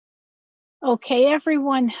Okay,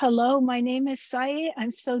 everyone. Hello, my name is Saye.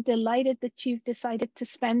 I'm so delighted that you've decided to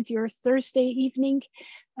spend your Thursday evening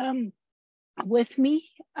with me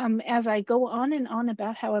as I go on and on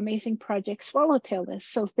about how amazing Project Swallowtail is.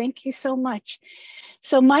 So thank you so much.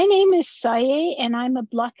 So my name is Saye, and I'm a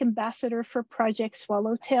Block Ambassador for Project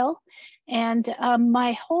Swallowtail. And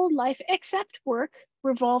my whole life, except work,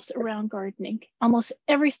 revolves around gardening. Almost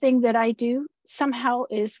everything that I do somehow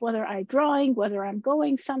is, whether I'm drawing, whether I'm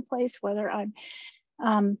going someplace, whether I'm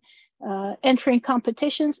entering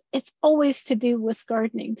competitions, it's always to do with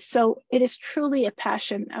gardening. So it is truly a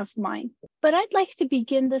passion of mine. But I'd like to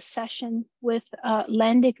begin this session with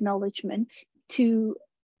land acknowledgement, to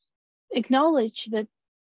acknowledge that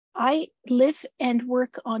I live and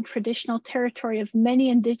work on traditional territory of many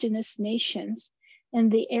indigenous nations in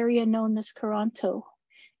the area known as Toronto.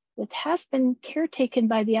 It has been caretaken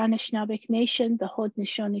by the Anishinaabe Nation, the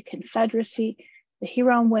Haudenosaunee Confederacy, the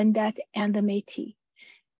Huron-Wendat, and the Métis.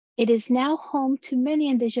 It is now home to many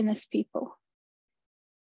indigenous people.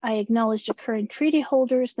 I acknowledge the current treaty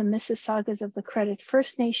holders, the Mississaugas of the Credit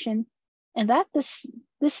First Nation, and that this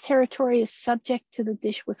territory is subject to the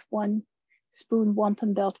Dish with One Spoon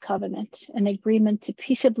Wampum Belt Covenant, an agreement to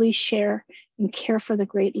peaceably share and care for the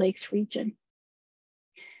Great Lakes region.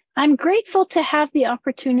 I'm grateful to have the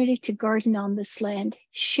opportunity to garden on this land,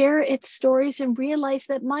 share its stories, and realize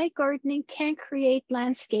that my gardening can create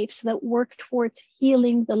landscapes that work towards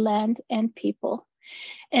healing the land and people.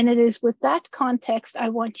 And it is with that context I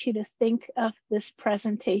want you to think of this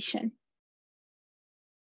presentation.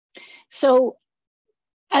 So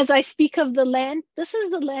as I speak of the land, this is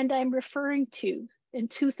the land I'm referring to. In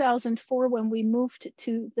 2004, when we moved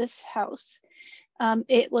to this house,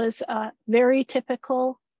 it was very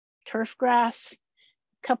typical turf grass,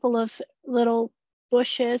 a couple of little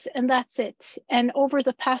bushes, and that's it. And over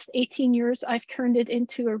the past 18 years, I've turned it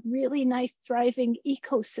into a really nice, thriving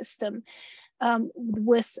ecosystem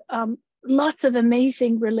with lots of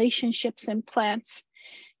amazing relationships and plants.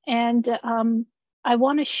 And I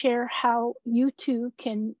want to share how you too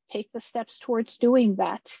can take the steps towards doing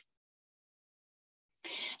that.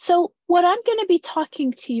 So what I'm going to be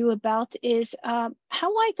talking to you about is how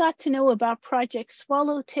I got to know about Project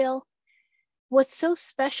Swallowtail, what's so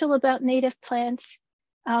special about native plants,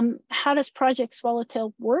 how does Project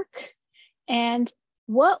Swallowtail work, and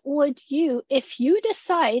what would you, if you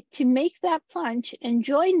decide to make that plunge and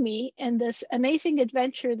join me in this amazing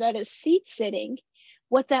adventure that is seed sitting,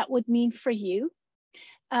 what that would mean for you,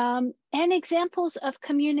 and examples of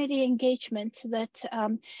community engagement that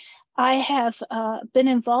I have been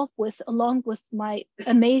involved with along with my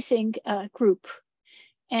amazing group.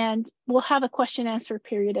 And we'll have a question answer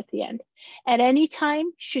period at the end. At any time,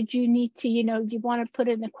 should you need to, you want to put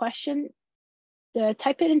in a question,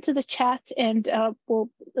 type it into the chat, and that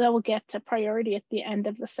will get a priority at the end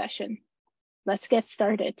of the session. Let's get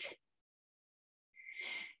started.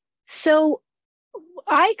 So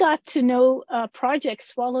I got to know Project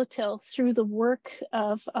Swallowtail through the work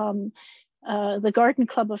of the Garden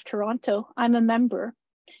Club of Toronto. I'm a member,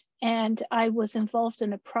 and I was involved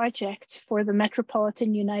in a project for the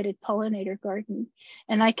Metropolitan United Pollinator Garden.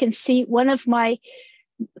 And I can see one of my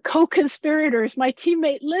co-conspirators, my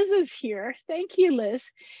teammate Liz, is here. Thank you,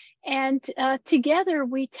 Liz. And together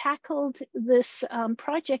we tackled this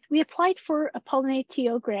project. We applied for a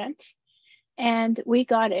Pollinate-TO grant, and we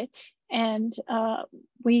got it. And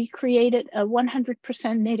we created a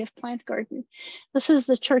 100% native plant garden. This is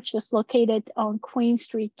the church that's located on Queen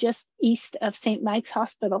Street, just east of St. Mike's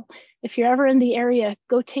Hospital. If you're ever in the area,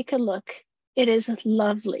 go take a look. It is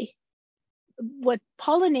lovely. What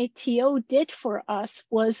Pollinate-TO did for us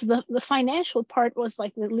was the financial part was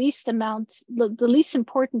like the least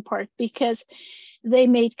important part, because they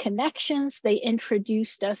made connections, they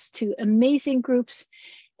introduced us to amazing groups,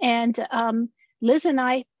 and Liz and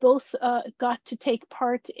I both got to take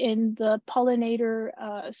part in the pollinator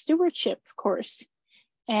stewardship course,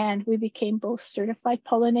 and we became both certified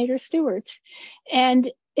pollinator stewards. And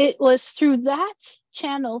it was through that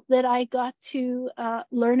channel that I got to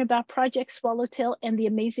learn about Project Swallowtail and the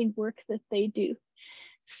amazing work that they do.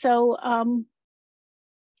 So,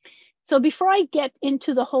 so before I get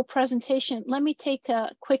into the whole presentation, let me take a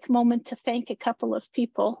quick moment to thank a couple of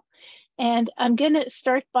people. And I'm going to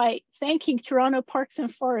start by thanking Toronto Parks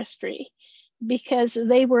and Forestry, because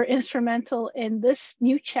they were instrumental in this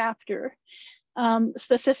new chapter,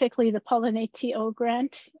 specifically the Pollinate-TO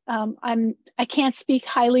grant. I can't speak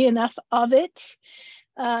highly enough of it.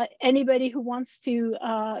 Anybody who wants to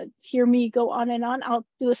hear me go on and on, I'll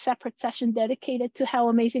do a separate session dedicated to how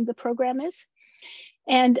amazing the program is.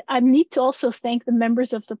 And I need to also thank the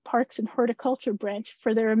members of the Parks and Horticulture branch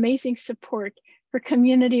for their amazing support for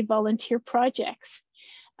community volunteer projects.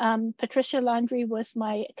 Patricia Landry was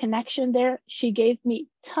my connection there. She gave me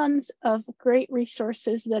tons of great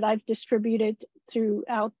resources that I've distributed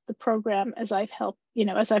throughout the program as I've helped,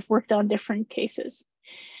 as I've worked on different cases.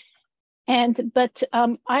 But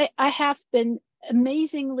I have been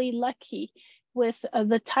amazingly lucky with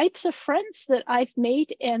the types of friends that I've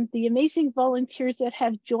made and the amazing volunteers that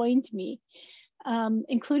have joined me,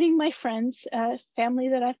 including my friends, family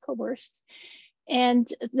that I've coerced. And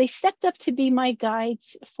they stepped up to be my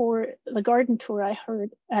guides for the garden tour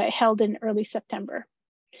I held in early September.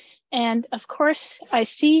 And of course, I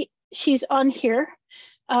see she's on here.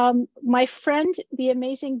 My friend, the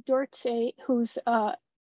amazing Dorte, who's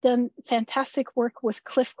done fantastic work with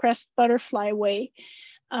Cliffcrest Butterfly Way.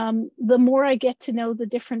 The more I get to know the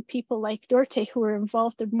different people like Dorte who are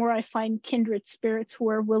involved, the more I find kindred spirits who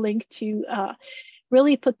are willing to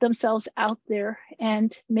really put themselves out there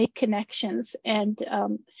and make connections and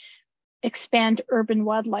expand urban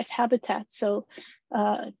wildlife habitat. So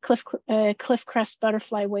Cliffcrest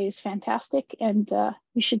Butterfly Way is fantastic, and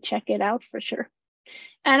you should check it out for sure.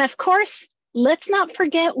 And of course, let's not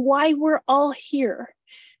forget why we're all here,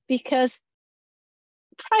 because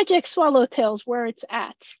Project Swallowtail is where it's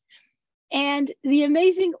at. And the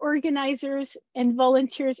amazing organizers and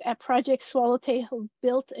volunteers at Project Swallowtail have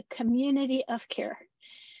built a community of care.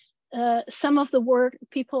 Some of the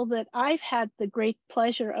people that I've had the great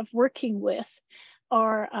pleasure of working with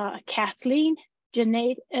are Kathleen,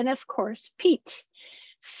 Janaid, and of course, Pete.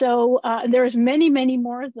 So there's many, many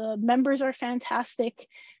more. The members are fantastic,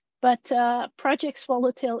 but Project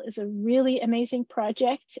Swallowtail is a really amazing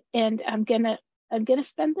project, and I'm gonna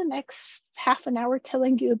spend the next half an hour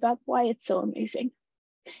telling you about why it's so amazing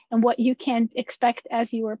and what you can expect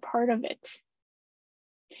as you are part of it.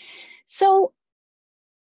 So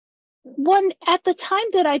at the time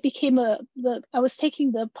that I became I was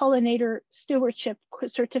taking the pollinator stewardship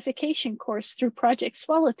certification course through Project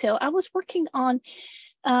Swallowtail, I was working on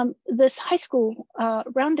this high school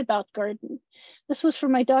roundabout garden. This was for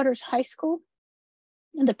my daughter's high school,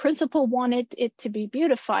 and the principal wanted it to be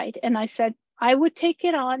beautified. And I said, I would take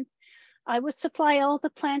it on. I would supply all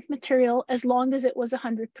the plant material as long as it was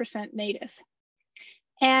 100% native.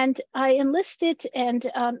 And I enlisted, and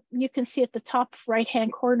you can see at the top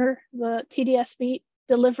right-hand corner, the TDSB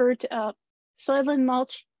delivered soil and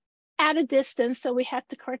mulch at a distance, so we had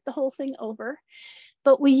to cart the whole thing over.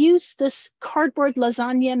 But we used this cardboard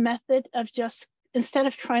lasagna method of just, instead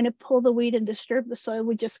of trying to pull the weed and disturb the soil,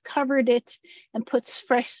 we just covered it and put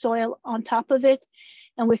fresh soil on top of it.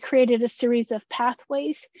 And we created a series of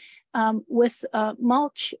pathways with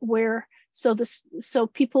mulch so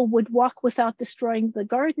people would walk without destroying the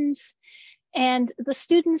gardens. And the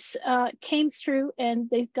students came through, and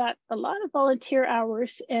they got a lot of volunteer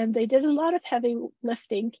hours, and they did a lot of heavy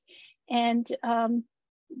lifting and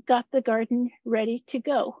got the garden ready to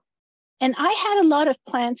go. And I had a lot of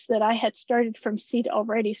plants that I had started from seed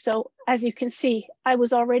already. So as you can see, I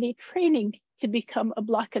was already training to become a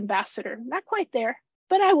block ambassador. Not quite there,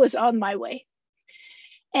 but I was on my way.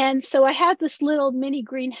 And so I had this little mini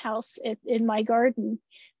greenhouse in my garden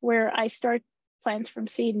where I start plants from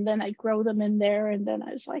seed, and then I grow them in there. And then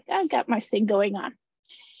I was like, I got my thing going on.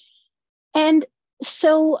 And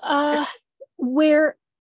so where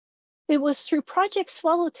it was through Project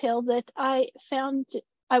Swallowtail that I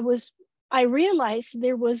realized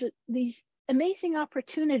there was these amazing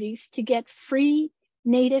opportunities to get free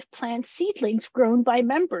native plant seedlings grown by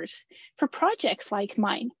members for projects like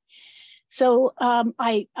mine. So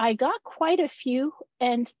I got quite a few,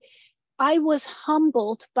 and I was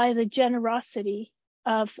humbled by the generosity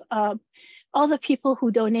of all the people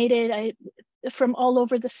who donated from all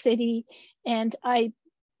over the city. And I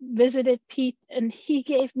visited Pete, and he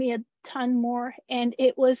gave me a ton more, and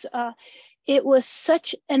it was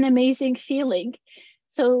such an amazing feeling.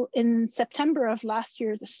 So in September of last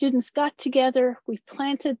year, the students got together, we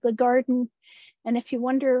planted the garden, and if you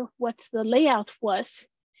wonder what the layout was,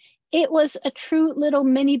 it was a true little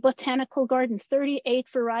mini botanical garden, 38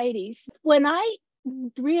 varieties. When I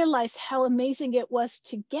realized how amazing it was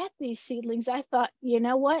to get these seedlings, I thought, you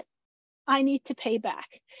know what? I need to pay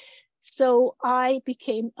back. So I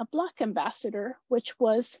became a block ambassador, which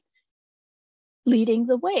was leading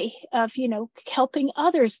the way of, helping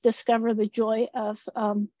others discover the joy of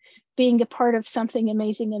being a part of something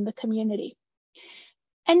amazing in the community.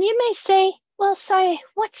 And you may say, well, Sai,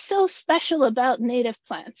 what's so special about native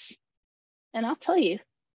plants? And I'll tell you,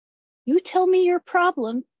 you tell me your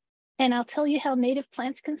problem, and I'll tell you how native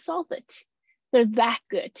plants can solve it. They're that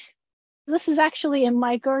good. this is actually in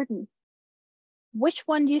my garden. Which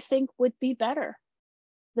one do you think would be better?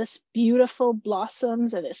 This beautiful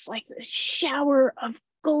blossoms and it's like this shower of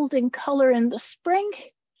golden color in the spring,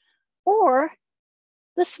 or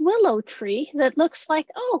this willow tree that looks like,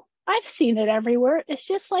 oh, I've seen it everywhere. It's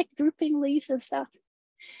just like drooping leaves and stuff.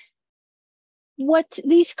 What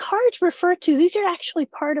these cards refer to, these are actually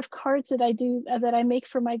part of cards that I do, that I make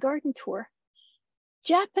for my garden tour.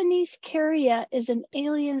 Japanese Caria is an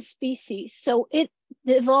alien species. So it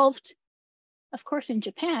evolved, of course, in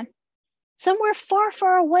Japan, somewhere far,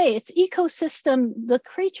 far away. Its ecosystem, the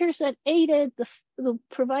creatures that ate it, the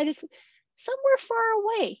provided, somewhere far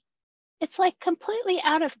away. It's like completely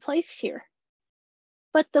out of place here.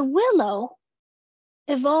 But the willow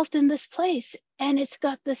evolved in this place, and it's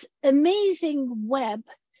got this amazing web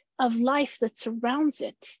of life that surrounds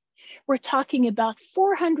it. We're talking about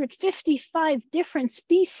 455 different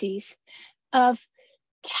species of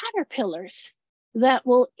caterpillars that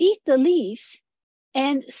will eat the leaves.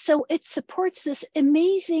 And so it supports this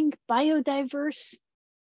amazing biodiverse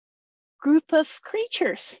group of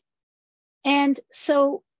creatures. And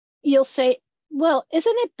so you'll say, well,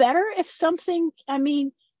 isn't it better if something, I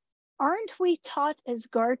mean, aren't we taught as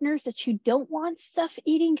gardeners that you don't want stuff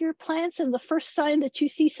eating your plants, and the first sign that you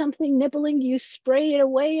see something nibbling, you spray it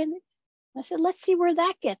away? And I said, let's see where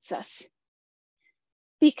that gets us.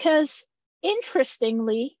 Because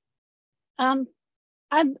interestingly,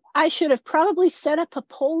 I should have probably set up a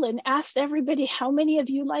poll and asked everybody how many of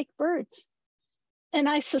you like birds. And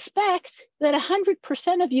I suspect that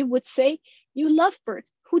 100% of you would say you love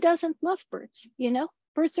birds. Who doesn't love birds? You know,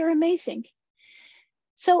 birds are amazing.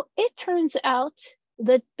 So it turns out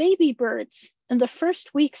that baby birds in the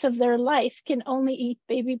first weeks of their life can only eat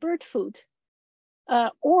baby bird food,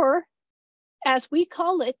 or as we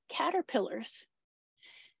call it, caterpillars.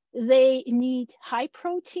 They need high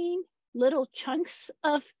protein, little chunks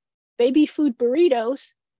of baby food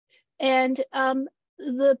burritos, and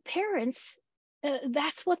the parents,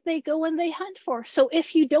 that's what they go and they hunt for. So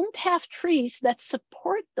if you don't have trees that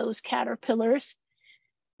support those caterpillars,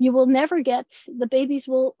 you will never get, the babies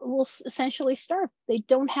will essentially starve. They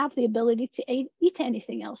don't have the ability to eat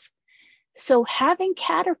anything else. So having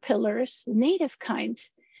caterpillars, native kinds,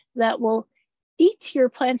 that will eat your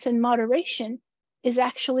plants in moderation is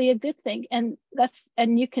actually a good thing. And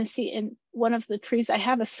you can see in one of the trees, I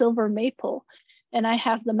have a silver maple, and I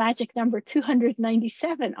have the magic number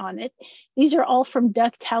 297 on it. These are all from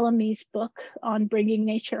Doug Tallamy's book on Bringing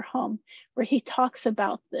Nature Home, where he talks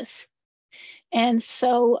about this. And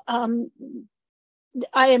so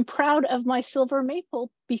I am proud of my silver maple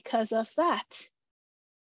because of that.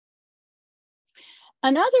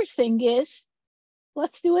 Another thing is,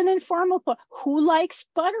 let's do an informal poll. Who likes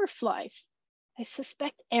butterflies? I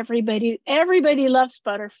suspect everybody loves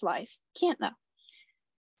butterflies. Can't know.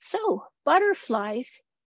 So butterflies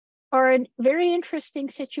are a very interesting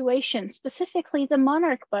situation, specifically the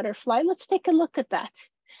monarch butterfly. Let's take a look at that.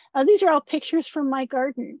 These are all pictures from my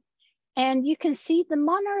garden. And you can see the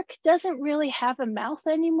monarch doesn't really have a mouth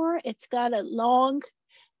anymore. It's got a long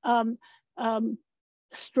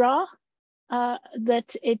straw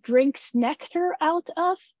that it drinks nectar out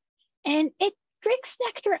of. And it drinks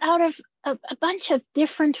nectar out of a bunch of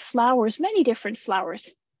different flowers, many different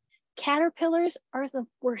flowers. Caterpillars are the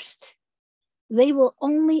worst. They will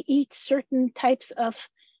only eat certain types of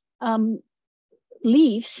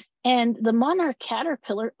leaves, and the monarch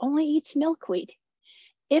caterpillar only eats milkweed.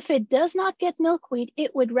 If it does not get milkweed,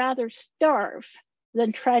 it would rather starve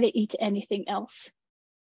than try to eat anything else.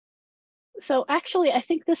 So actually, I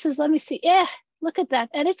think this is, let me see. Yeah, look at that.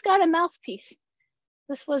 And it's got a mouthpiece.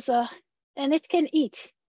 This was and it can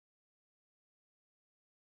eat.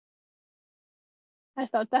 I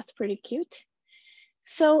thought that's pretty cute.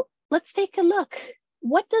 So let's take a look.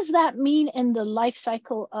 What does that mean in the life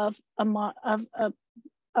cycle of a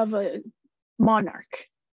monarch?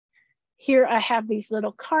 Here I have these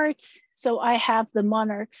little carts. So I have the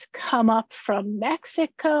monarchs come up from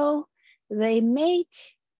Mexico. They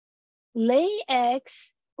mate, lay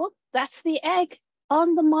eggs. Oh, that's the egg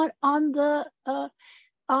on the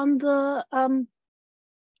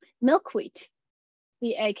milkweed.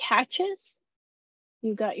 The egg hatches.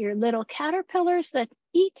 You got your little caterpillars that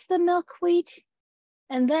eat the milkweed,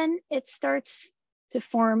 and then it starts to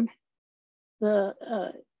form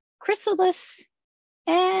the chrysalis,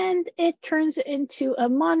 and it turns into a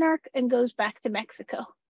monarch and goes back to Mexico.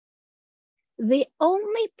 The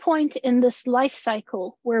only point in this life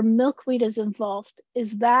cycle where milkweed is involved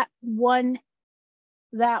is that one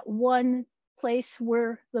place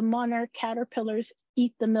where the monarch caterpillars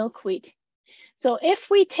eat the milkweed. So if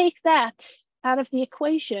we take that out of the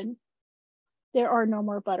equation, there are no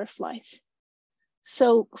more butterflies.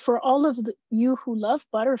 So for all of you who love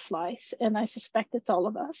butterflies, and I suspect it's all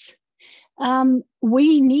of us,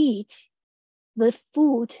 we need the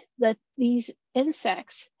food that these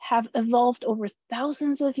insects have evolved over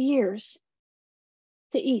thousands of years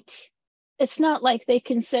to eat. It's not like they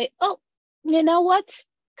can say, oh, you know what?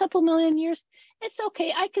 A couple million years, it's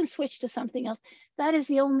okay. I can switch to something else. That is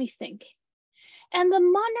the only thing. And the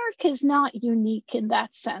monarch is not unique in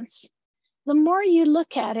that sense. The more you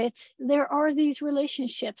look at it, there are these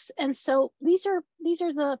relationships. And so these are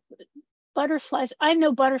the butterflies. I'm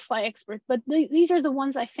no butterfly expert, but these are the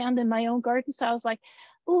ones I found in my own garden. So I was like,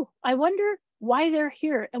 oh, I wonder why they're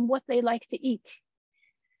here and what they like to eat.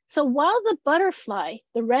 So while the butterfly,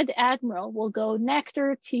 the red admiral, will go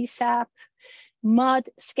nectar, tea sap, mud,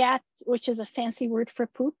 scat, which is a fancy word for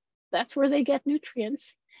poop, that's where they get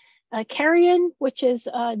nutrients. Carrion, which is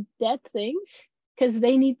dead things, because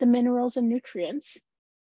they need the minerals and nutrients.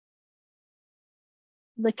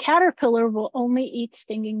 The caterpillar will only eat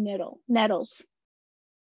stinging nettles.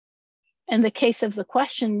 In the case of the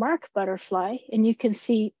question mark butterfly, and you can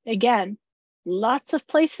see, again, lots of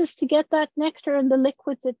places to get that nectar and the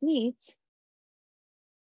liquids it needs,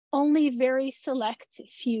 only very select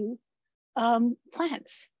few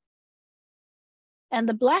plants. And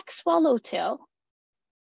the black swallowtail,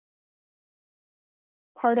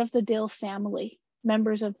 part of the dill family,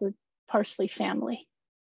 members of the parsley family.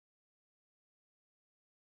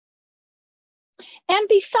 And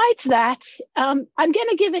besides that, I'm going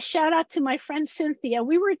to give a shout out to my friend Cynthia.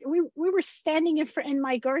 We were standing in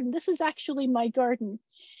my garden. This is actually my garden.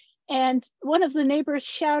 And one of the neighbors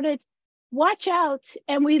shouted, "Watch out."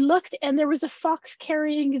 And we looked, and there was a fox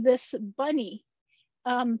carrying this bunny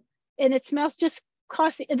in its mouth, just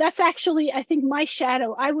causing, that's actually, I think, my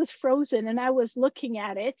shadow. I was frozen and I was looking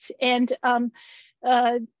at it. And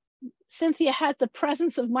Cynthia had the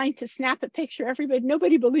presence of mind to snap a picture.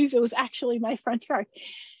 Nobody believes it was actually my front yard.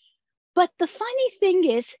 But the funny thing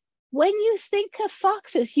is, when you think of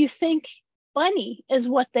foxes, you think bunny is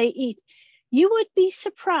what they eat. You would be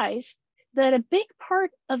surprised that a big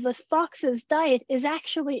part of a fox's diet is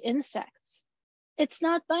actually insects. It's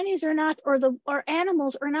not bunnies or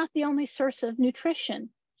animals are not the only source of nutrition.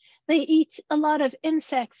 They eat a lot of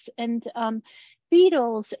insects and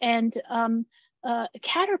beetles and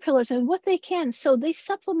caterpillars and what they can. So they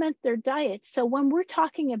supplement their diet. So when we're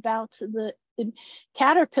talking about the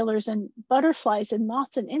caterpillars and butterflies and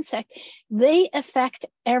moths and insects, they affect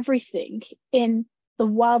everything in the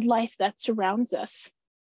wildlife that surrounds us.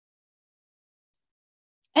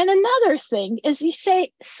 And another thing is, you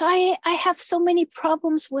say, Saye, I have so many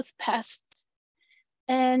problems with pests.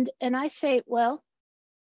 And I say, well,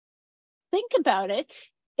 think about it.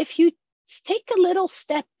 If you take a little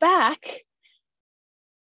step back,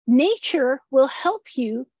 nature will help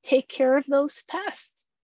you take care of those pests.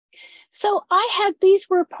 So these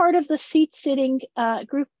were part of the seed sitting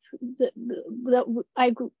group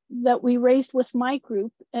that we raised with my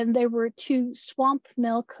group, and there were 2 swamp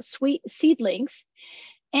milk sweet seedlings.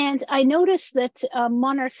 And I noticed that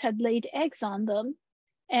monarchs had laid eggs on them,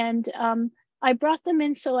 and I brought them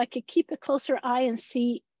in so I could keep a closer eye and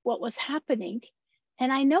see what was happening.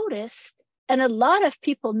 And I noticed, and a lot of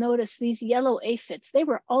people noticed, these yellow aphids. They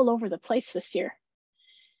were all over the place this year.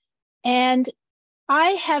 And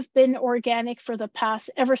I have been organic for the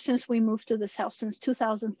past, ever since we moved to this house, since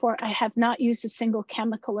 2004. I have not used a single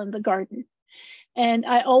chemical in the garden. And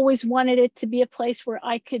I always wanted it to be a place where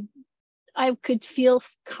I could feel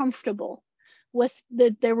comfortable with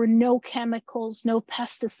that. There were no chemicals, no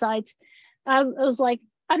pesticides. I was like,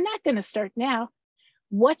 I'm not going to start now.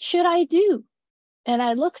 What should I do? And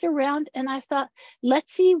I looked around and I thought,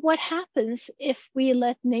 let's see what happens if we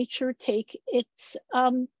let nature take its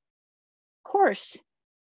course.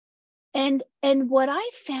 And what I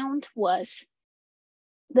found was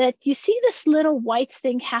that, you see this little white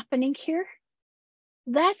thing happening here?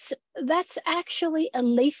 That's actually a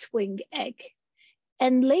lacewing egg.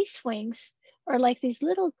 And lacewings are like these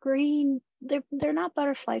little green, they're not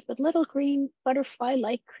butterflies, but little green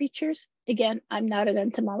butterfly-like creatures. Again, I'm not an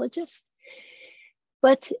entomologist,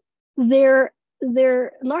 but their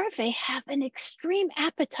larvae have an extreme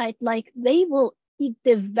appetite, like they will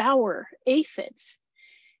devour aphids.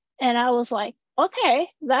 And I was like, okay,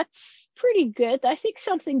 that's pretty good. I think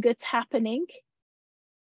something good's happening.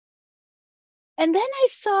 And then I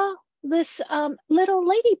saw this little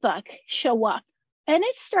ladybug show up, and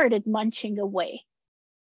it started munching away.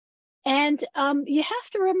 And you have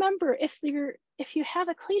to remember, if you have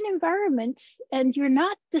a clean environment and you're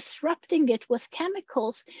not disrupting it with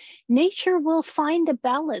chemicals, nature will find a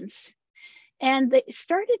balance. And they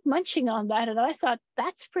started munching on that, and I thought,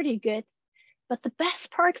 that's pretty good. But the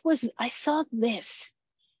best part was I saw this,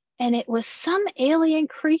 and it was some alien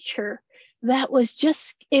creature that was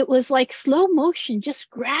just, it was like slow motion, just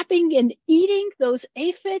grabbing and eating those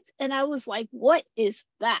aphids. And I was like, what is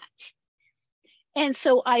that? And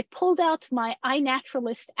so I pulled out my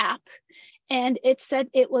iNaturalist app, and it said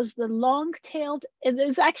it was the long-tailed, it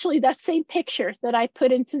is actually that same picture that I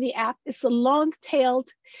put into the app. It's the long-tailed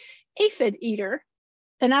aphid eater.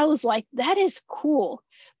 And I was like, that is cool.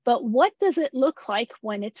 But what does it look like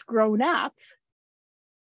when it's grown up?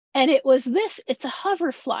 And it was this, it's a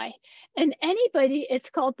hoverfly. And anybody, it's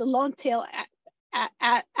called the long-tail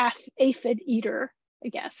aphid eater, I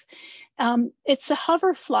guess. It's a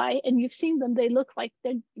hoverfly, and you've seen them. They look like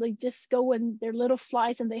they just go in, they're little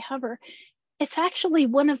flies and they hover. It's actually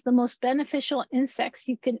one of the most beneficial insects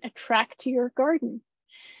you can attract to your garden.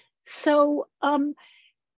 So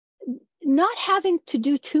not having to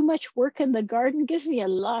do too much work in the garden gives me a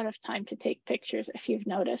lot of time to take pictures, if you've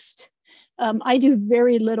noticed. I do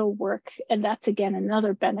very little work, and that's again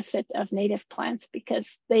another benefit of native plants,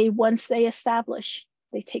 because once they establish,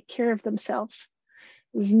 they take care of themselves.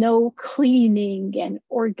 There's no cleaning and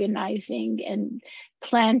organizing and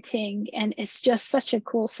planting, and it's just such a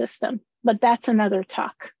cool system. But that's another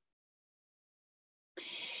talk.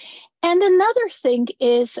 And another thing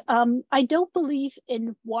is, I don't believe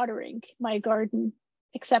in watering my garden,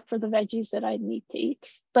 except for the veggies that I need to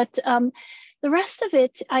eat. But the rest of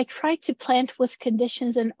it, I try to plant with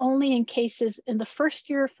conditions, and only in cases in the first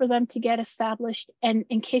year for them to get established, and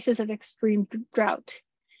in cases of extreme drought.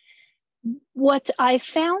 What I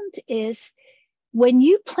found is when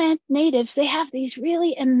you plant natives, they have these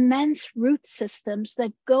really immense root systems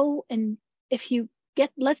that go, and if you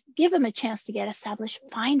give them a chance to get established,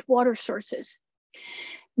 find water sources.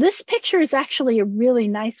 This picture is actually a really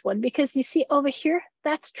nice one, because you see over here,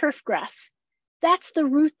 that's turf grass. That's the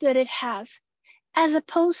root that it has, as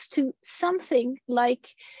opposed to something like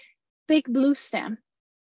big blue stem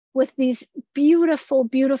with these beautiful,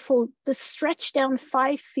 that stretch down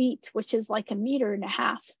 5 feet, which is like 1.5 meters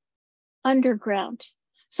underground.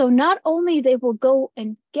 So not only they will go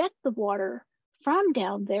and get the water from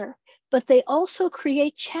down there, but they also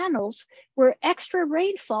create channels where extra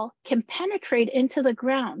rainfall can penetrate into the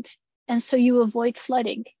ground. And so you avoid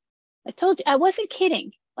flooding. I told you, I wasn't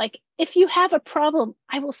kidding. Like, if you have a problem,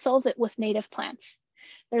 I will solve it with native plants.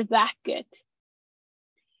 They're that good.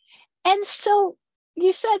 And so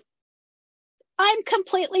you said, I'm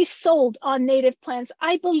completely sold on native plants.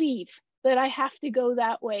 I believe that I have to go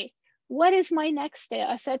that way. What is my next step?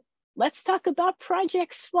 I said, let's talk about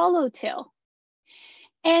Project Swallowtail.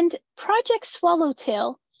 And Project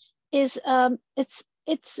Swallowtail is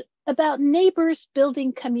it's about neighbors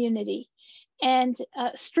building community, and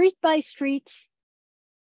street by street,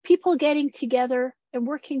 people getting together and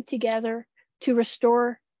working together to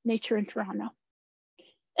restore nature in Toronto.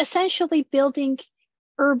 Essentially building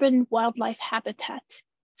urban wildlife habitat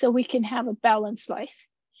so we can have a balanced life.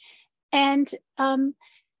 And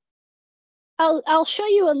I'll show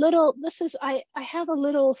you a little, I have a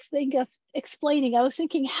little thing of explaining. I was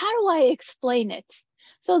thinking, how do I explain it?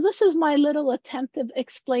 So this is my little attempt of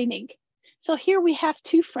explaining. So here we have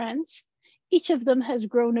 2 friends. Each of them has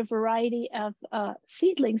grown a variety of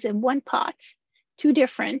seedlings in one pot, 2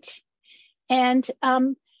 different. And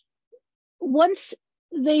once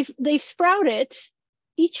they've sprouted,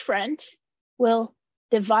 each friend will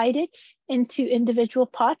divide it into individual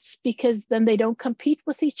pots, because then they don't compete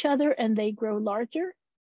with each other and they grow larger.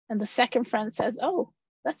 And the second friend says, oh,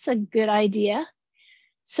 that's a good idea.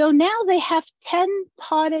 So now they have 10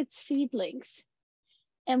 potted seedlings.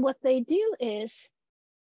 And what they do is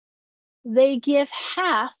they give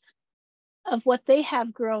half of what they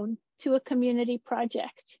have grown to a community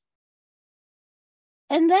project.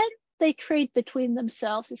 And then they trade between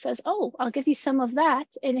themselves. It says, oh, I'll give you some of that,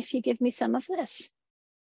 and if you give me some of this.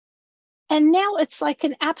 And now it's like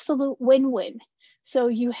an absolute win-win. So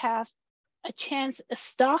you have a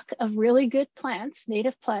stock of really good plants,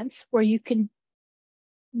 native plants, where you can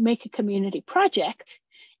make a community project.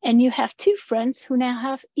 And you have 2 friends who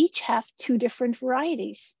now each have 2 different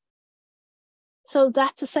varieties. So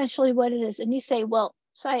that's essentially what it is. And you say, well,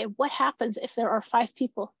 Saya, what happens if there are 5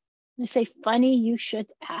 people? And I say, funny, you should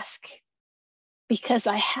ask, because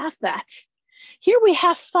I have that. Here we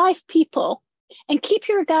have 5 people. And keep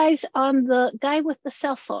your guys on the guy with the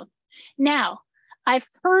cell phone. Now, I've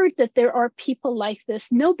heard that there are people like this.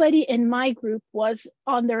 Nobody in my group was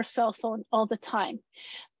on their cell phone all the time.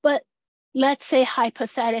 But let's say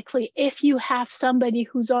hypothetically, if you have somebody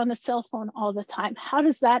who's on a cell phone all the time, how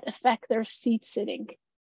does that affect their seed sitting?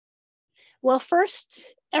 Well,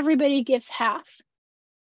 first, everybody gives half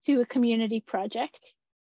to a community project.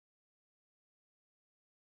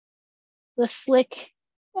 The slick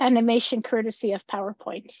animation courtesy of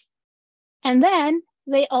PowerPoint. And then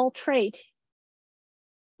they all trade.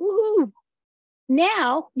 Woohoo!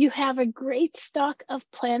 Now you have a great stock of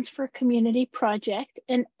plants for a community project,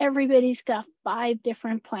 and everybody's got 5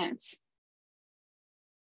 different plants.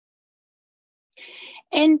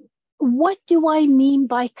 And what do I mean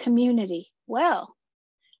by community? Well,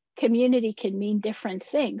 community can mean different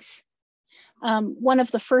things. One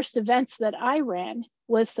of the first events that I ran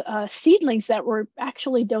was seedlings that were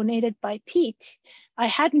actually donated by Pete. I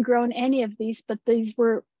hadn't grown any of these, but these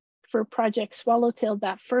were for Project Swallowtail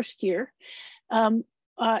that first year.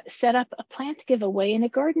 Set up a plant giveaway and a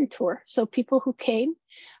garden tour. So people who came,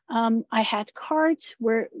 I had cards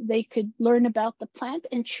where they could learn about the plant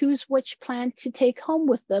and choose which plant to take home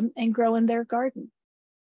with them and grow in their garden.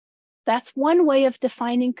 That's one way of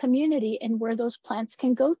defining community and where those plants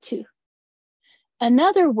can go to.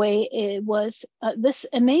 Another way it was this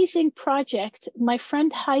amazing project. My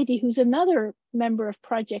friend Heidi, who's another member of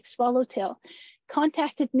Project Swallowtail,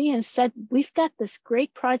 contacted me and said, we've got this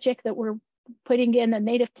great project that we're putting in a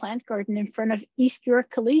native plant garden in front of East York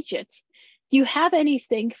Collegiate. Do you have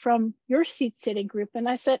anything from your seed sitting group? And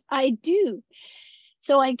I said, I do.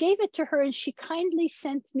 So I gave it to her and she kindly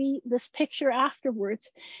sent me this picture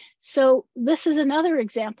afterwards. So this is another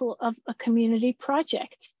example of a community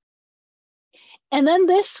project. And then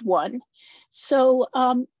this one. So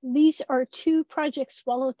these are 2 Project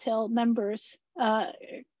Swallowtail members.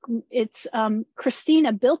 It's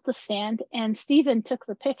Christina built the stand and Stephen took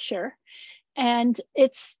the picture. And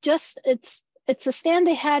it's a stand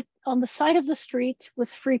they had on the side of the street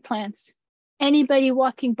with free plants. Anybody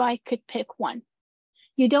walking by could pick one.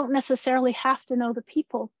 You don't necessarily have to know the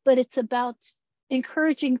people, but it's about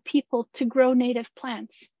encouraging people to grow native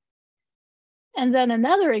plants. And then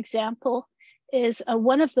another example is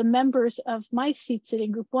one of the members of my seed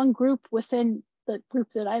sitting group, one group within the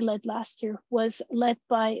group that I led last year was led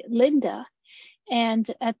by Linda and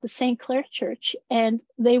at the St. Clair Church, and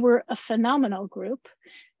they were a phenomenal group.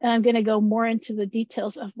 And I'm going to go more into the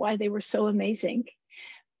details of why they were so amazing.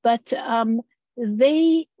 But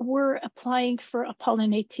they were applying for a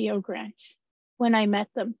Pollinatio grant when I met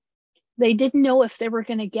them. They didn't know if they were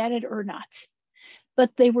going to get it or not,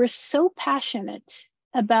 but they were so passionate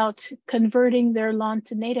about converting their lawn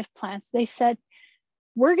to native plants. They said,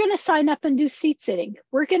 we're going to sign up and do seed sitting.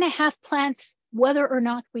 We're going to have plants whether or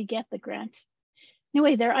not we get the grant.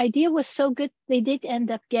 Anyway, their idea was so good, they did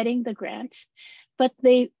end up getting the grant, but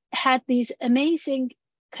they had these amazing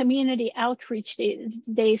community outreach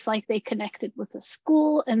days, like they connected with the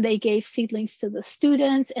school and they gave seedlings to the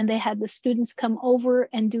students and they had the students come over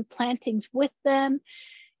and do plantings with them.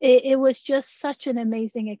 It was just such an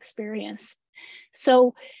amazing experience.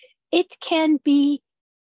 So it can be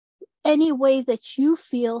any way that you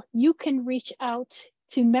feel you can reach out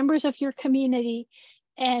to members of your community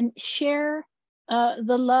and share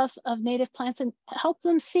the love of native plants and help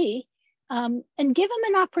them see and give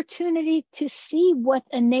them an opportunity to see what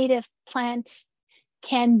a native plant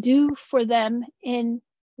can do for them in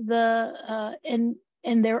the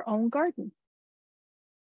in their own garden.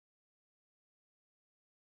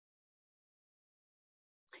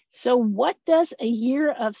 So what does a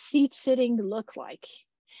year of seed sitting look like?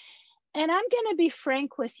 And I'm going to be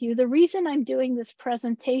frank with you. The reason I'm doing this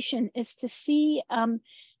presentation is to see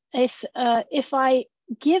if I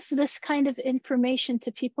give this kind of information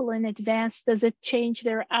to people in advance, does it change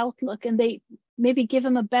their outlook and they maybe give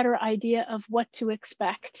them a better idea of what to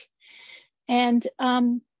expect. And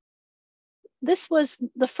this was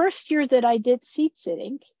the first year that I did seed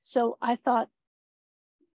sitting. So I thought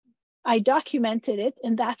I documented it,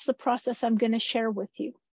 and that's the process I'm going to share with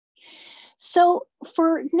you. So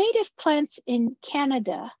for native plants in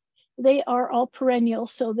Canada, they are all perennial,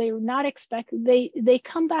 so they're not expected, they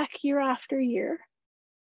come back year after year.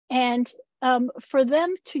 And for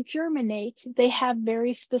them to germinate, they have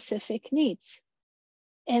very specific needs.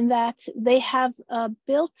 And that they have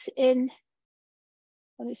built-in,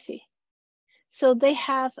 let me see. So they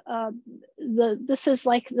have this is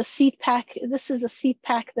like the seed pack. This is a seed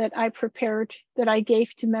pack that I prepared that I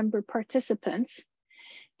gave to member participants.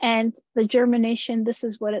 And the germination, this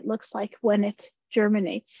is what it looks like when it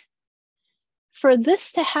germinates. For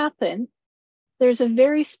this to happen, there's a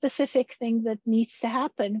very specific thing that needs to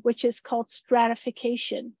happen, which is called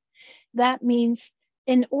stratification. That means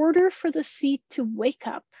in order for the seed to wake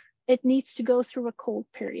up, it needs to go through a cold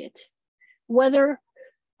period. Whether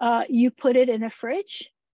you put it in a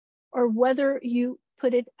fridge or whether you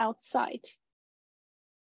put it outside.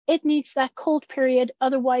 it needs that cold period.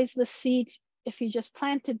 Otherwise the seed, if you just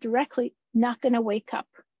plant it directly, not going to wake up.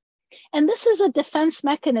 And this is a defense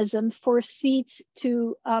mechanism for seeds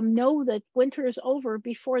to know that winter is over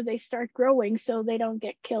before they start growing, so they don't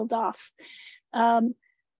get killed off.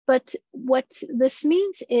 But what this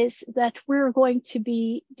means is that we're going to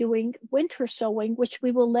be doing winter sowing, which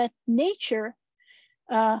we will let nature,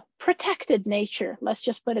 protected nature, let's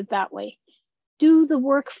just put it that way, do the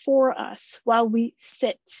work for us while we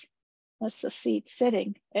sit. That's the seed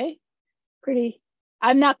sitting, eh? Pretty.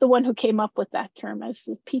 I'm not the one who came up with that term, as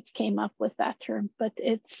Pete came up with that term, but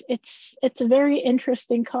it's a very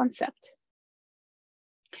interesting concept.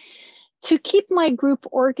 To keep my group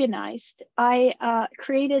organized, I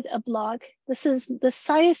created a blog. This is the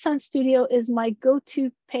Sun Studio is my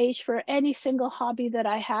go-to page for any single hobby that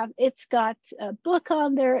I have. It's got a book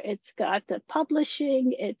on there. It's got the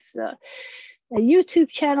publishing. It's a YouTube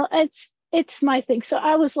channel. It's my thing. So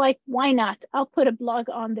I was like, why not? I'll put a blog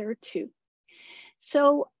on there too.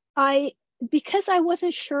 So because I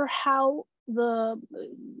wasn't sure how the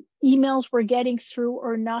emails were getting through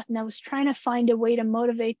or not, and I was trying to find a way to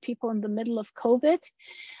motivate people in the middle of COVID,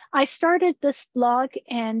 I started this blog.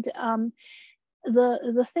 And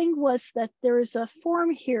the thing was that there is a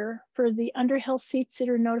form here for the Underhill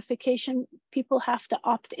Seedsitter notification. People have to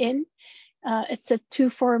opt in. It's a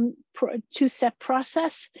two-step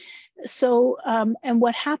process. So, and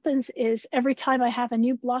what happens is every time I have a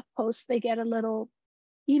new blog post, they get a little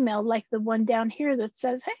email like the one down here that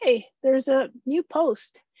says, hey, there's a new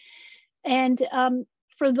post. And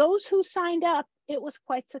for those who signed up, it was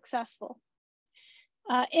quite successful.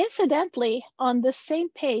 Incidentally, on the same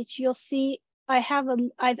page, you'll see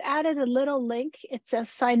I've added a little link. It says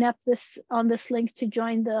sign up on this link to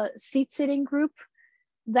join the seed sitting group.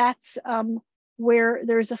 That's where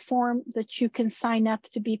there's a form that you can sign up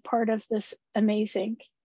to be part of this amazing,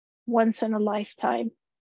 once in a lifetime,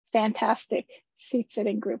 fantastic seed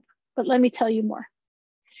sitting group. But let me tell you more.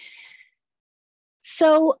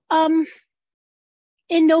 So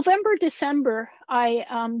in November, December, I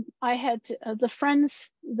had the friends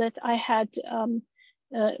that I had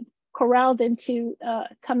corralled into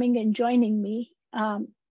coming and joining me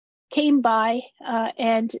came by,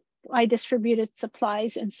 and I distributed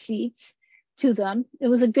supplies and seeds to them. It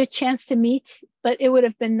was a good chance to meet, but it would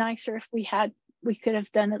have been nicer if we could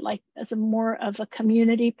have done it like as more of a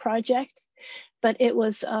community project, but it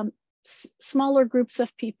was smaller groups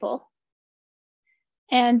of people.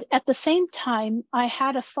 And at the same time, I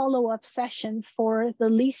had a follow-up session for the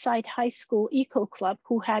Leaside High School Eco Club,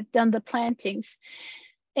 who had done the plantings.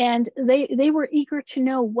 And they were eager to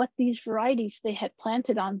know what these varieties they had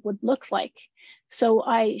planted on would look like. So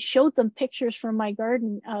I showed them pictures from my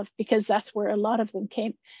garden because that's where a lot of them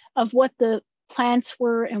came, of what the plants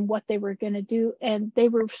were and what they were going to do. And they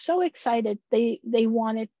were so excited, they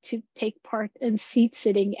wanted to take part in seed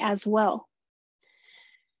sitting as well.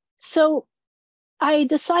 So I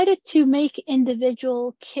decided to make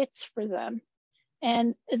individual kits for them.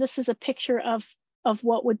 And this is a picture of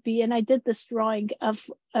what would be, and I did this drawing of,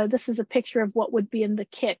 this is a picture of what would be in the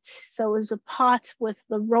kit. So it was a pot with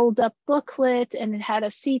the rolled up booklet, and it had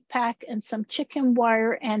a seed pack and some chicken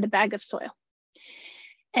wire and a bag of soil.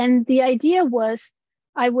 And the idea was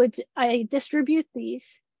I distribute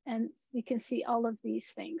these, and you can see all of these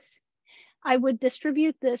things. I would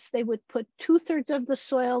distribute this. They would put 2/3 of the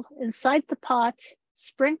soil inside the pot,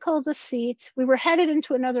 sprinkle the seeds. We were headed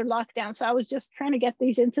into another lockdown, so I was just trying to get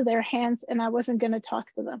these into their hands, and I wasn't going to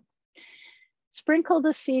talk to them. Sprinkle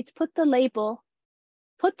the seeds, put the label,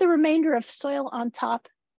 put the remainder of soil on top,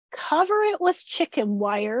 cover it with chicken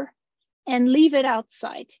wire, and leave it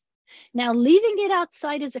outside. Now, leaving it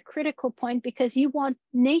outside is a critical point because you want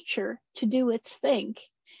nature to do its thing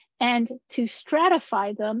and to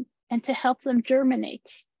stratify them and to help them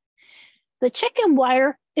germinate. The chicken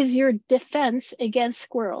wire is your defense against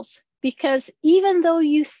squirrels, because even though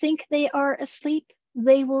you think they are asleep,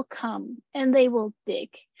 they will come and they will dig.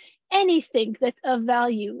 Anything that of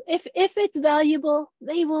value, if it's valuable,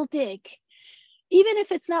 they will dig. Even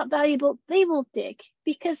if it's not valuable, they will dig,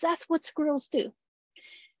 because that's what squirrels do.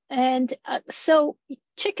 And so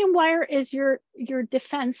chicken wire is your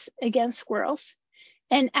defense against squirrels.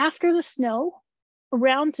 And after the snow,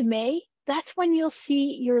 around May, that's when you'll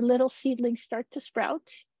see your little seedlings start to sprout,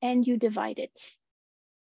 and you divide it.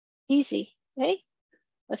 Easy, okay?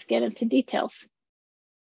 Let's get into details.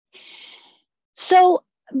 So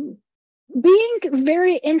being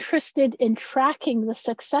very interested in tracking the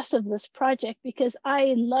success of this project, because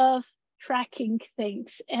I love tracking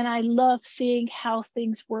things, and I love seeing how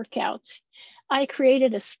things work out. I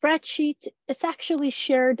created a spreadsheet. It's actually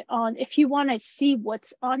shared on, if you want to see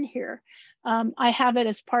what's on here, I have it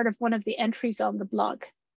as part of one of the entries on the blog.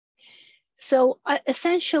 So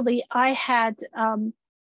essentially, I had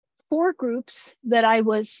 4 groups that I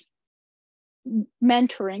was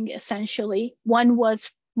mentoring, essentially. One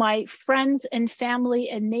was my friends and family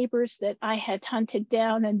and neighbors that I had hunted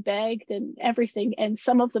down and begged and everything, and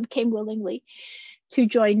some of them came willingly to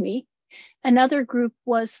join me. Another group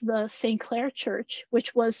was the St. Clair Church,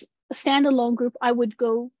 which was a standalone group. I would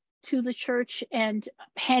go to the church and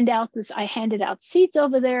I handed out seeds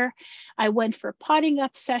over there. I went for a potting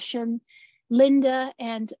up session. Linda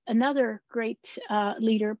and another great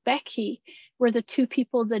leader, Becky, were the 2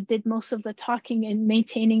 people that did most of the talking and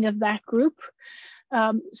maintaining of that group.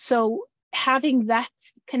 So having that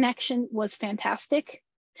connection was fantastic.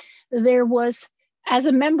 There was, as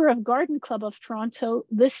a member of Garden Club of Toronto,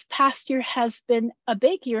 this past year has been a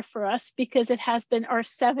big year for us because it has been our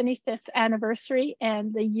 75th anniversary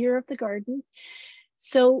and the year of the garden.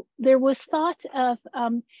 So there was thought of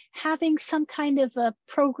having some kind of a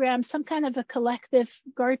program, some kind of a collective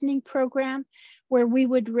gardening program where we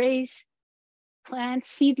would raise plant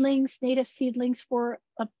seedlings, native seedlings for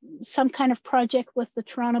some kind of project with the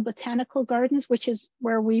Toronto Botanical Gardens, which is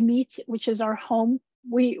where we meet, which is our home.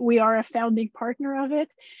 We are a founding partner of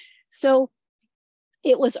it. So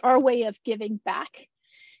it was our way of giving back.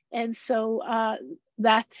 And so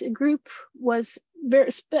that group was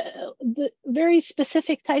very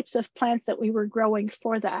specific types of plants that we were growing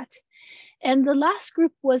for that. And the last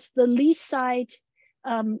group was the Leaside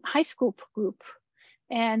high school group.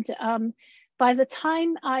 And by the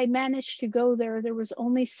time I managed to go there, there was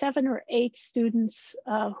only 7 or 8 students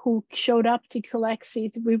who showed up to collect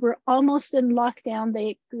seeds. We were almost in lockdown.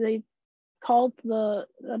 They called the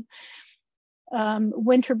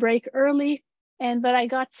winter break early, but I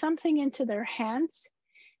got something into their hands.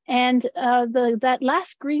 And that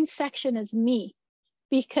last green section is me,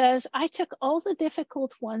 because I took all the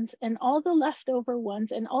difficult ones and all the leftover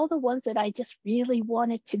ones and all the ones that I just really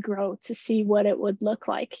wanted to grow to see what it would look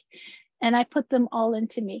like. And I put them all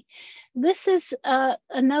into me. This is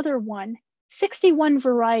another one, 61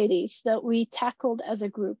 varieties that we tackled as a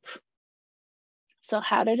group. So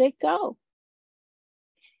how did it go?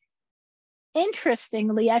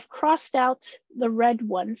 Interestingly, I've crossed out the red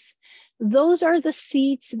ones. Those are the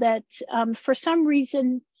seeds that for some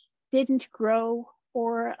reason didn't grow,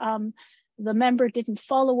 or the member didn't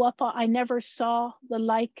follow up on. I never saw the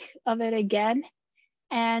like of it again.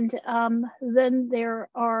 And then there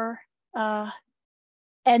are,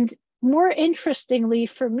 and more interestingly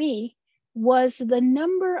for me, was the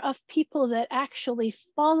number of people that actually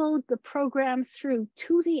followed the program through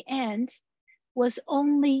to the end was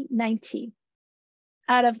only 19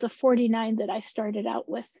 out of the 49 that I started out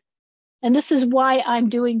with. And this is why I'm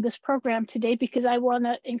doing this program today, because I want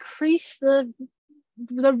to increase the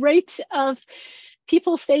rate of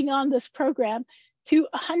people staying on this program to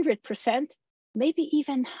 100%, maybe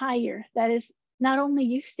even higher. That is, not only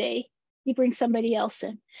you stay, you bring somebody else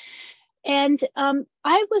in. And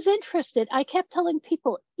I was interested. I kept telling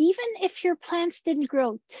people, even if your plants didn't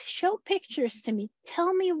grow, show pictures to me.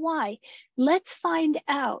 Tell me why. Let's find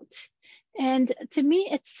out. And to me,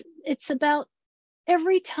 it's about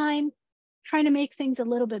every time trying to make things a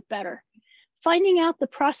little bit better. Finding out the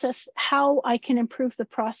process, how I can improve the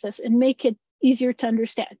process and make it easier to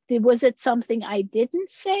understand. Was it something I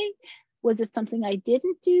didn't say? Was it something I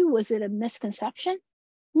didn't do? Was it a misconception?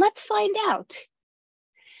 Let's find out.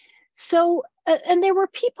 So, and there were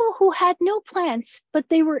people who had no plants, but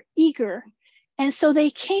they were eager. And so they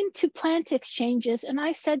came to plant exchanges, and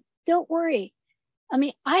I said, don't worry. I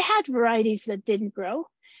mean, I had varieties that didn't grow.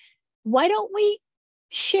 Why don't we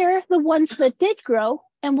share the ones that did grow,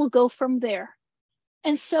 and we'll go from there?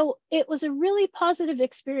 And so it was a really positive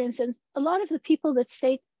experience. And a lot of the people that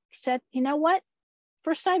stayed said, you know what?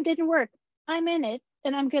 First time didn't work. I'm in it,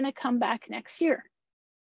 and I'm going to come back next year.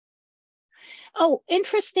 Oh,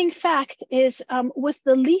 interesting fact is with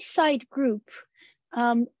the Leaside group,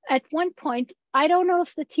 at one point, I don't know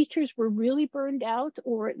if the teachers were really burned out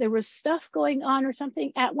or there was stuff going on or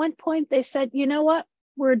something. At one point, they said, you know what?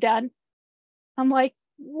 We're done. I'm like,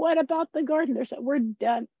 what about the gardeners? We're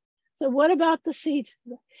done. So what about the seeds?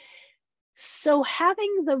 So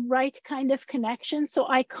having the right kind of connection. So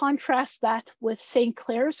I contrast that with St.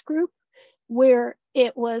 Clair's group, where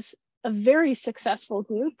it was a very successful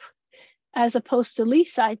group, as opposed to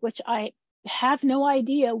Leaside, which I have no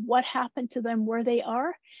idea what happened to them, where they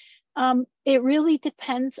are. It really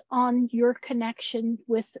depends on your connection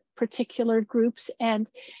with particular groups. And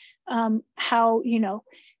how, you know,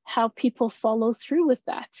 how people follow through with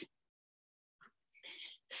that.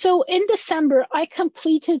 So in December, I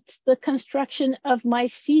completed the construction of my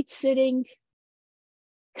seed sitting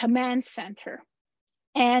command center.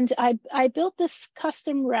 And I built this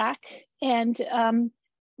custom rack, and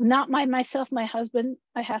not myself, my husband,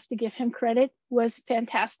 I have to give him credit, was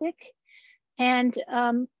fantastic. And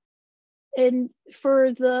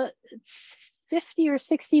for the 50 or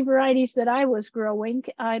 60 varieties that I was growing,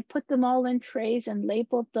 I put them all in trays and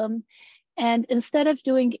labeled them. And instead of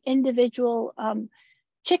doing individual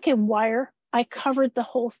chicken wire, I covered the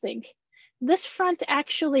whole thing. This front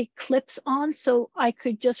actually clips on, so I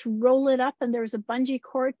could just roll it up, and there's a bungee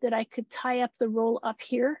cord that I could tie up the roll up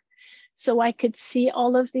here so I could see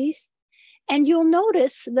all of these. And you'll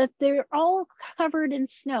notice that they're all covered in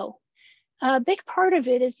snow. A big part of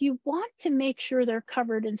it is you want to make sure they're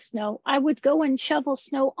covered in snow. I would go and shovel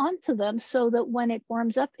snow onto them so that when it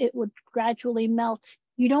warms up, it would gradually melt.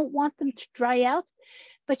 You don't want them to dry out,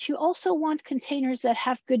 but you also want containers that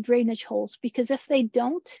have good drainage holes, because if they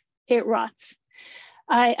don't, it rots.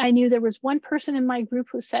 I knew there was one person in my group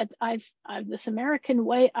who said, I've this American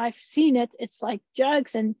way, I've seen it. It's like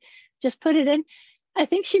jugs and just put it in. I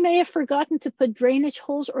think she may have forgotten to put drainage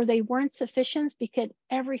holes, or they weren't sufficient, because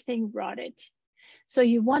everything rotted. So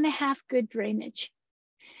you want to have good drainage.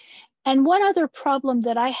 And one other problem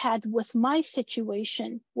that I had with my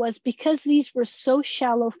situation was, because these were so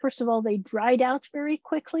shallow, first of all, they dried out very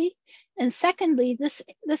quickly. And secondly,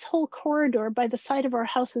 this whole corridor by the side of our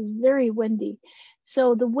house is very windy.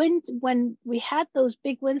 So the wind, when we had those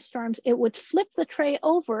big windstorms, it would flip the tray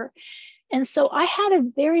over. And so I had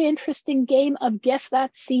a very interesting game of guess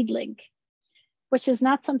that seedling, which is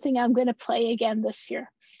not something I'm going to play again this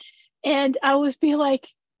year. And I was being like,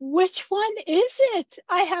 which one is it?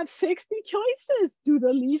 I have 60 choices. Do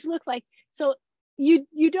the leaves look like? So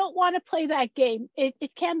you don't want to play that game. It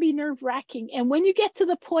can be nerve-wracking. And when you get to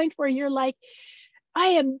the point where you're like, I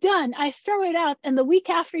am done, I throw it out, and the week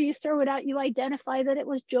after you throw it out, you identify that it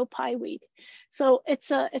was Joe Pye weed. So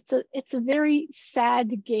it's a very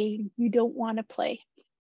sad game you don't want to play.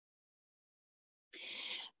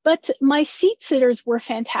 But my seed sitters were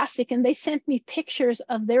fantastic, and they sent me pictures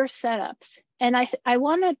of their setups. And I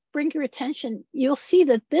want to bring your attention. You'll see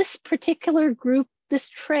that this particular group, this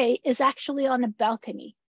tray, is actually on a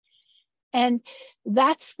balcony. And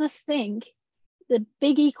that's the thing. The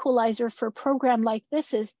big equalizer for a program like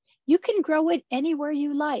this is you can grow it anywhere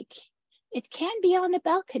you like. It can be on a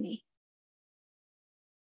balcony.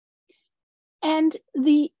 And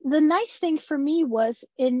the nice thing for me was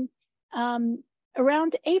in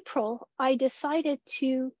around April, I decided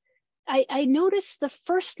to, I noticed the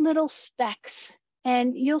first little specks,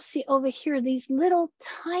 and you'll see over here, these little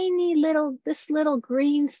tiny little, this little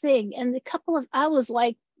green thing. And I was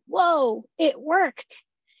like, whoa, it worked.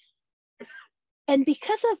 And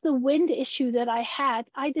because of the wind issue that I had,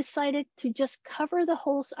 I decided to just cover the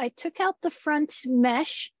holes. I took out the front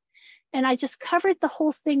mesh and I just covered the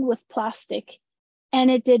whole thing with plastic,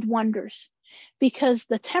 and it did wonders, because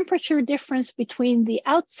the temperature difference between the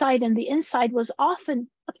outside and the inside was often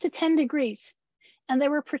up to 10 degrees, and they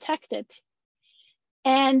were protected.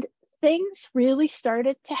 And things really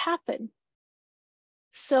started to happen.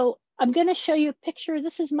 So I'm going to show you a picture.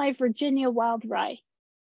 This is my Virginia wild rye,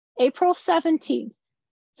 April 17th.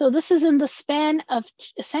 So this is in the span of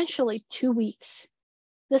essentially 2 weeks.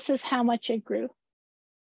 This is how much it grew.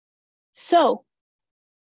 So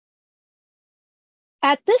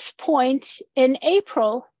at this point in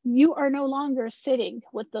April, you are no longer sitting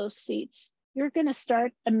with those seeds. You're going to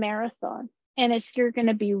start a marathon, and you're going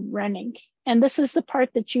to be running. And this is the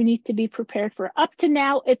part that you need to be prepared for. Up to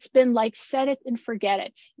now, it's been like set it and forget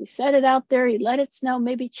it. You set it out there, you let it snow,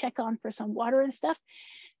 maybe check on for some water and stuff.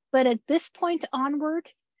 But at this point onward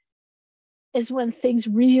is when things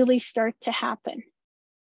really start to happen.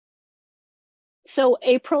 So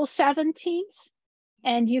April 17th,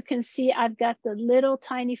 and you can see I've got the little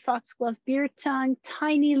tiny foxglove beard tongue,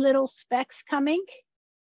 tiny little specks coming.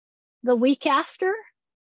 The week after,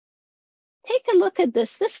 take a look at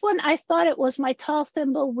this. This one, I thought it was my tall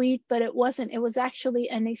thimbleweed, but it wasn't. It was actually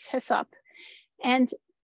an hyssop. And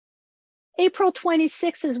April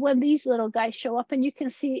 26th is when these little guys show up, and you can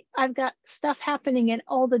see I've got stuff happening in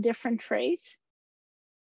all the different trays.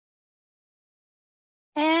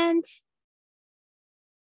 And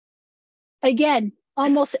again,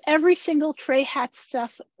 almost every single tray had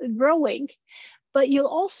stuff growing, but you'll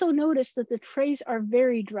also notice that the trays are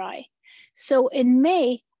very dry. So in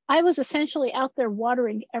May, I was essentially out there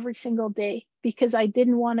watering every single day. because I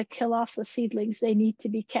didn't want to kill off the seedlings. They need to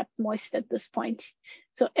be kept moist at this point.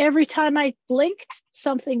 So every time I blinked,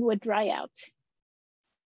 something would dry out.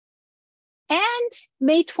 And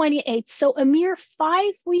May 28th, so a mere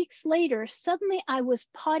 5 weeks later, suddenly I was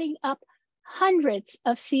potting up hundreds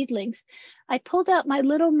of seedlings. I pulled out my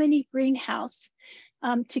little mini greenhouse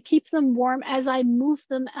to keep them warm as I moved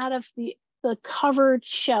them out of the covered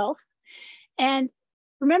shelf. And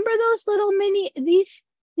remember those little mini,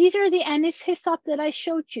 these are the anise hyssop that I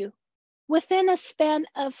showed you. Within a span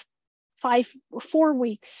of 4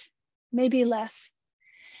 weeks, maybe less.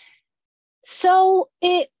 So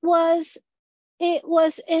it was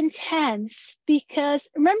intense, because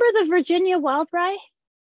remember the Virginia wild rye?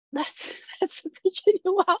 That's Virginia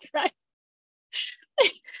wild rye.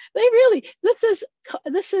 They really,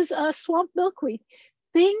 this is swamp milkweed.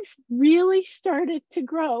 Things really started to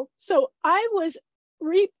grow. So I was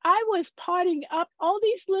potting up. All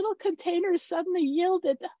these little containers suddenly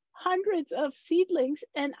yielded hundreds of seedlings,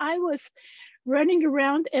 and I was running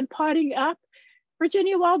around and potting up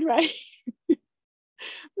Virginia wild rye.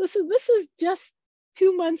 This is just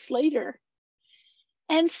 2 months later.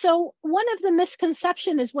 And so one of the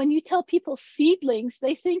misconceptions is when you tell people seedlings,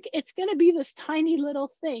 they think it's going to be this tiny little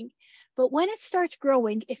thing. But when it starts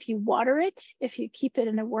growing, if you water it, if you keep it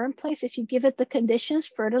in a warm place, if you give it the conditions,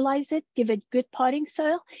 fertilize it, give it good potting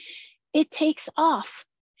soil, it takes off.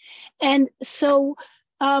 And so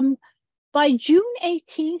by June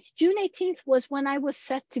 18th was when I was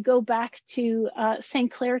set to go back to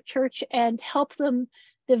St. Clair Church and help them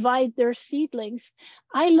divide their seedlings.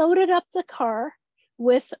 I loaded up the car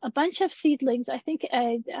with a bunch of seedlings. I think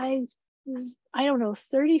I don't know,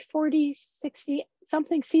 30, 40, 60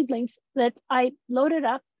 something seedlings that I loaded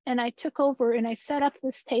up, and I took over and I set up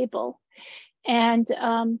this table, and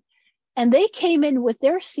they came in with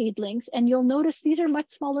their seedlings, and you'll notice these are much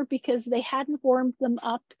smaller because they hadn't warmed them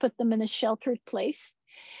up, put them in a sheltered place.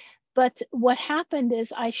 But what happened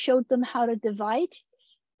is I showed them how to divide.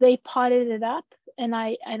 They potted it up, and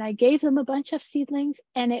I gave them a bunch of seedlings,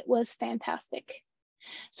 and it was fantastic.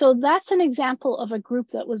 So that's an example of a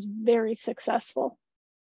group that was very successful.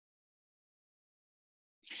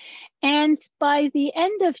 And by the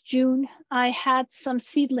end of June, I had some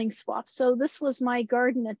seedling swaps. So this was my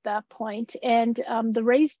garden at that point. And the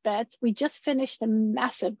raised beds, we just finished a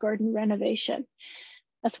massive garden renovation.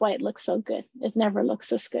 That's why it looks so good. It never looks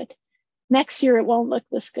this good. Next year, it won't look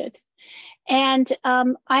this good. And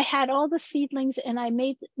I had all the seedlings, and I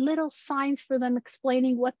made little signs for them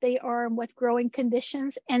explaining what they are and what growing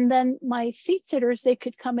conditions. And then my seed sitters, they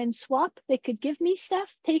could come and swap. They could give me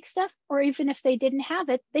stuff, take stuff, or even if they didn't have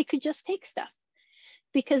it, they could just take stuff.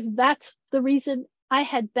 Because that's the reason I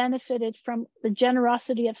had benefited from the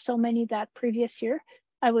generosity of so many that previous year.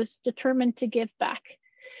 I was determined to give back.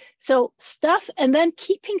 So stuff, and then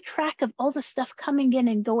keeping track of all the stuff coming in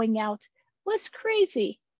and going out was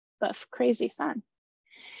crazy, but crazy fun.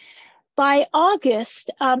 By August,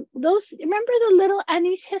 remember the little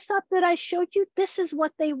anise hyssop that I showed you? This is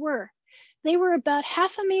what they were. They were about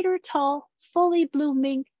 1/2 meter tall, fully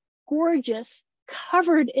blooming, gorgeous,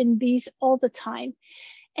 covered in bees all the time.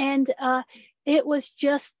 And it was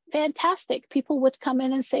just fantastic. People would come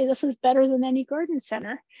in and say, this is better than any garden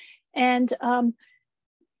center, and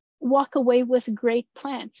walk away with great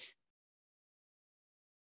plants.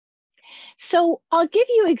 So I'll give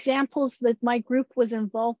you examples that my group was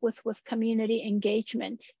involved with community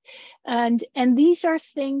engagement. And these are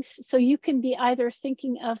things, so you can be either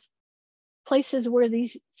thinking of places where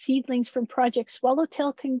these seedlings from Project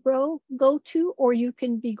Swallowtail can go to, or you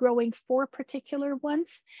can be growing for particular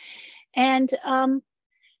ones. And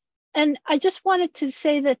I just wanted to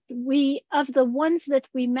say that of the ones that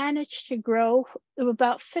we managed to grow, there were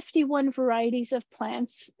about 51 varieties of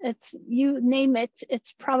plants. It's, you name it,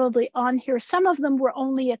 it's probably on here. Some of them were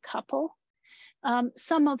only a couple.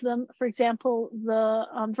 Some of them, for example, the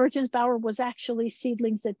Virgin's Bower was actually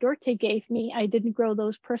seedlings that Dorte gave me. I didn't grow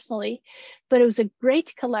those personally, but it was a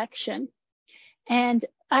great collection. And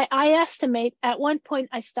I estimate at one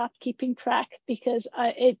point I stopped keeping track because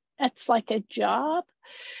it's like a job.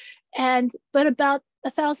 But about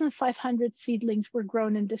 1,500 seedlings were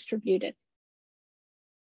grown and distributed.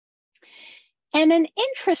 And an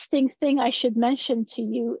interesting thing I should mention to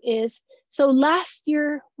you is, so last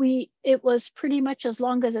year it was pretty much as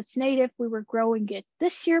long as it's native, we were growing it.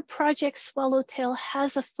 This year, Project Swallowtail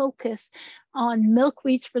has a focus on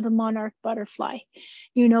milkweeds for the monarch butterfly.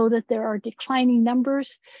 You know that there are declining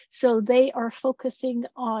numbers, so they are focusing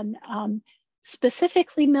on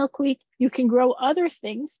specifically milkweed. You can grow other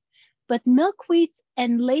things, but milkweeds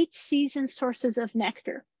and late season sources of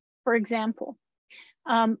nectar, for example.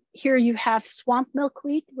 Here you have swamp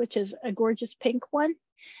milkweed, which is a gorgeous pink one.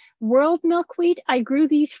 World milkweed, I grew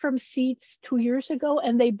these from seeds 2 years ago,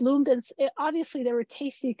 and they bloomed, and obviously they were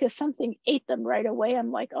tasty because something ate them right away.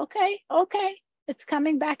 I'm like, okay, it's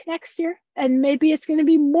coming back next year, and maybe it's going to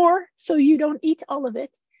be more, so you don't eat all of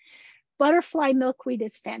it. Butterfly milkweed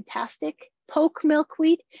is fantastic. Poke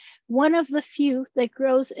milkweed, one of the few that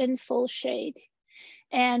grows in full shade.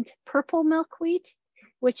 And purple milkweed,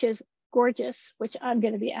 which is gorgeous, which I'm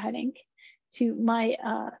going to be adding to my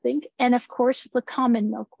thing. And of course, the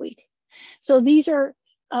common milkweed. So these are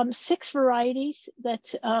 6 varieties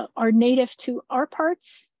that are native to our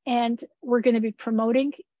parts, and we're going to be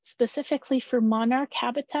promoting specifically for monarch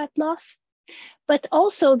habitat loss. But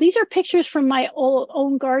also, these are pictures from my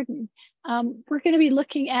own garden. We're going to be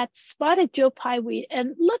looking at spotted Joe Pye weed,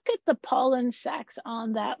 and look at the pollen sacs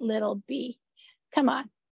on that little bee. Come on,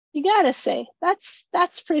 you gotta say that's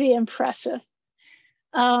pretty impressive.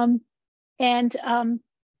 Joe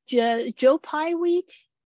Pye wheat,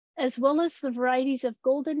 as well as the varieties of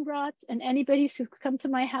goldenrods, and anybody who's come to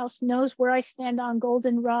my house knows where I stand on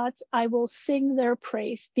goldenrods. I will sing their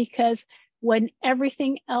praise, because when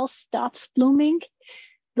everything else stops blooming,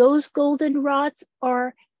 those goldenrods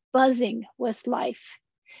are buzzing with life.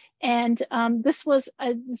 And this was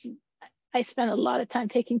I spent a lot of time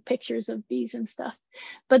taking pictures of bees and stuff,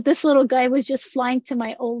 but this little guy was just flying to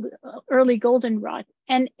my early goldenrod,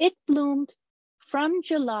 and it bloomed from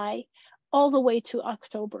July all the way to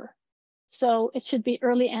October. So it should be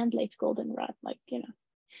early and late goldenrod, like, you know.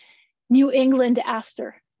 New England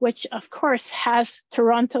aster, which of course has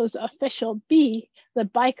Toronto's official bee, the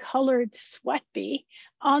bicolored sweat bee,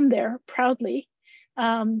 on there proudly.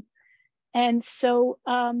 And so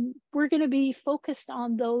we're going to be focused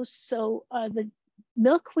on those. So the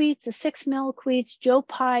milkweeds, the 6 milkweeds, Joe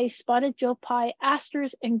Pye, spotted Joe Pye,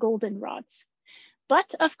 asters, and goldenrods.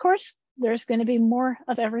 But of course, there's going to be more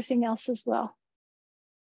of everything else as well.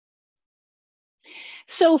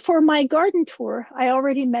 So for my garden tour, I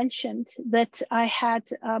already mentioned that I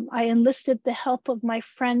enlisted the help of my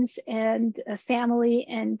friends and family,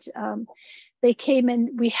 and they came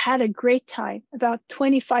and we had a great time. About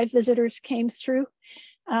 25 visitors came through.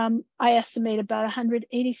 I estimate about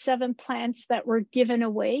 187 plants that were given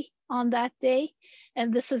away on that day.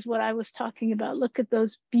 And this is what I was talking about. Look at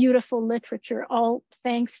those beautiful literature, all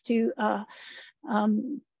thanks to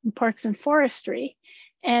Parks and Forestry.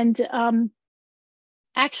 And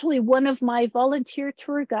actually, one of my volunteer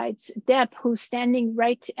tour guides, Deb, who's standing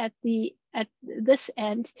right at this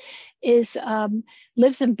end,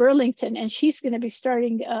 lives in Burlington, and she's going to be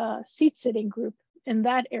starting a seed sitting group in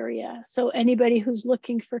that area. So anybody who's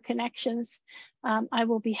looking for connections, I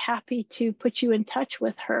will be happy to put you in touch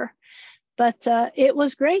with her. But it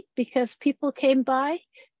was great because people came by,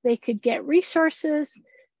 they could get resources,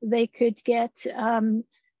 they could get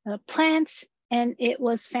plants, and it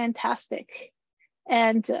was fantastic.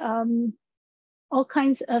 And all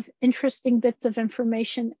kinds of interesting bits of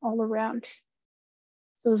information all around.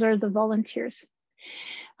 Those are the volunteers.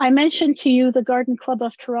 I mentioned to you the Garden Club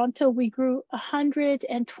of Toronto. We grew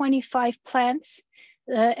 125 plants,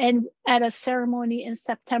 and at a ceremony in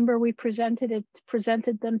September, we presented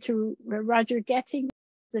them to Roger Getting,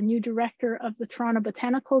 the new director of the Toronto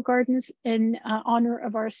Botanical Gardens, in honor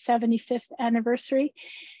of our 75th anniversary.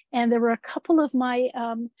 And there were a couple of my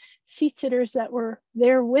seat sitters that were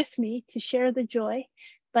there with me to share the joy,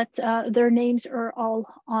 but their names are all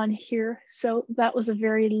on here. So that was a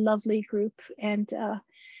very lovely group. And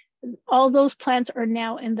all those plants are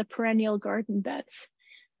now in the perennial garden beds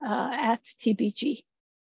at TBG.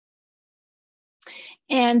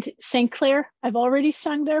 And St. Clair, I've already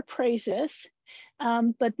sung their praises,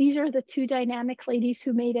 but these are the 2 dynamic ladies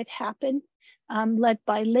who made it happen. Led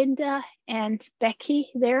by Linda and Becky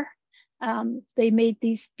there. They made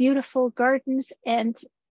these beautiful gardens, and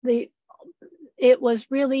it was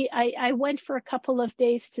really, I went for a couple of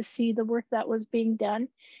days to see the work that was being done,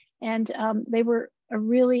 and they were a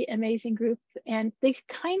really amazing group, and they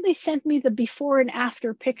kindly sent me the before and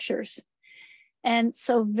after pictures. And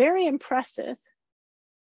so very impressive.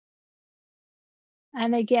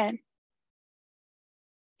 And again,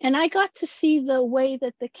 and I got to see the way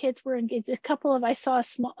that the kids were engaged. I saw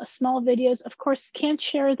small videos. Of course, can't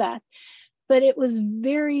share that, but it was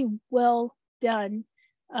very well done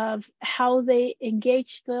of how they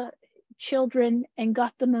engaged the children and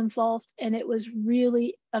got them involved. And it was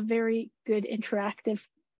really a very good interactive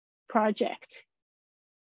project.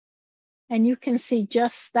 And you can see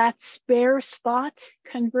just that spare spot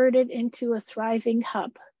converted into a thriving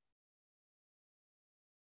hub.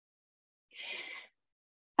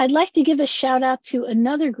 I'd like to give a shout out to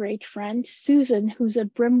another great friend, Susan, who's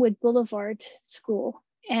at Brimwood Boulevard School.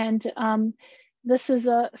 And this is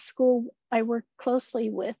a school I work closely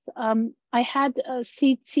with. I had a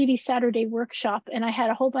seedy Saturday workshop, and I had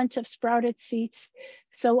a whole bunch of sprouted seeds.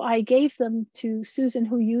 So I gave them to Susan,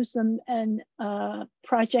 who used them in a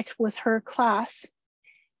project with her class.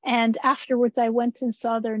 And afterwards, I went and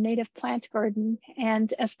saw their native plant garden.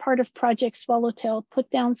 And as part of Project Swallowtail, put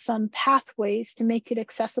down some pathways to make it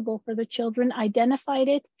accessible for the children, identified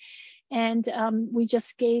it, and we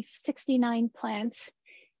just gave 69 plants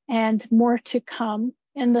and more to come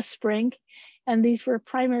in the spring. And these were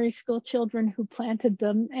primary school children who planted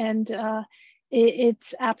them, and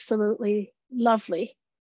it's absolutely lovely.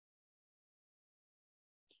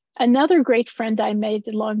 Another great friend I made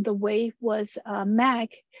along the way was Mag,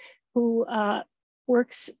 who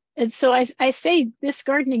works, and so I say this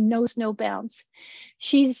gardening knows no bounds.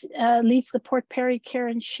 She's leads the Port Perry Care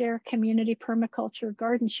and Share Community Permaculture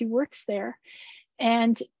Garden. She works there.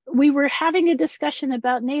 And we were having a discussion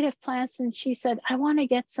about native plants, and she said, I want to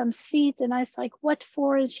get some seeds. And I was like, what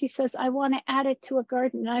for? And she says, I want to add it to a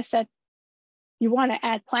garden. And I said, you want to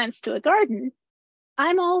add plants to a garden?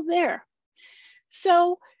 I'm all there.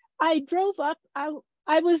 So I drove up.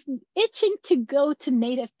 I was itching to go to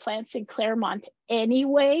native plants in Claremont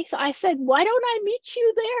anyway. So I said, why don't I meet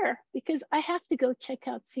you there? Because I have to go check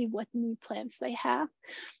out, see what new plants they have.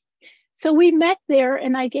 So we met there,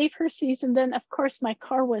 and I gave her seeds. And then, of course, my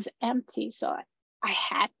car was empty. So I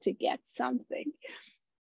had to get something.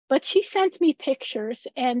 But she sent me pictures,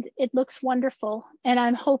 and it looks wonderful. And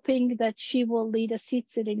I'm hoping that she will lead a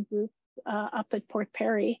seed sitting group up at Port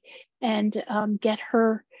Perry and get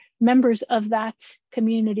her members of that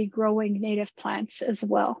community growing native plants as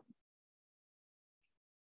well.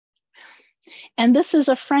 And this is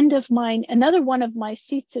a friend of mine, another one of my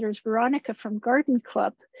seed sitters, Veronica from Garden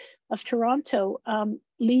Club of Toronto,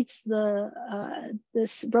 leads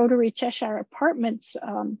this Rotary Cheshire Apartments.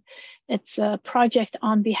 It's a project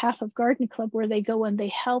on behalf of Garden Club where they go and they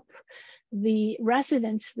help the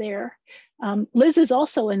residents there. Liz is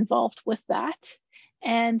also involved with that.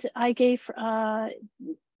 And I gave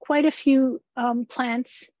quite a few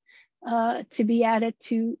plants to be added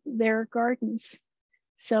to their gardens.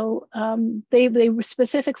 So they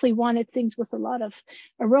specifically wanted things with a lot of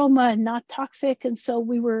aroma and not toxic. And so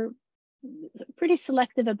we were pretty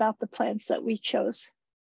selective about the plants that we chose.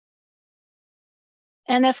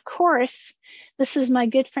 And of course, this is my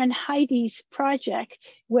good friend Heidi's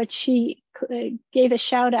project, which she gave a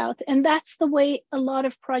shout out. And that's the way a lot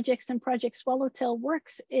of projects and Project Swallowtail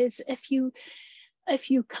works, is if you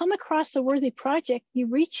come across a worthy project, you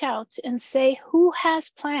reach out and say, who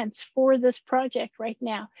has plants for this project right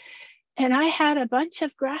now? And I had a bunch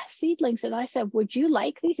of grass seedlings, and I said, would you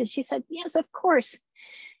like these? And she said, yes, of course.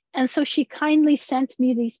 And so she kindly sent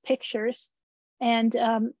me these pictures. And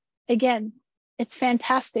again, it's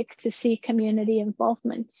fantastic to see community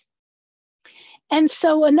involvement. And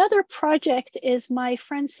so another project is my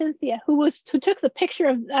friend Cynthia, who took the picture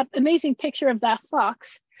of that amazing picture of that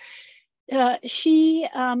fox. She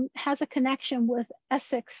has a connection with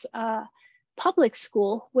Essex Public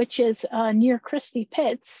School, which is near Christie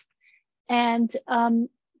Pitts. And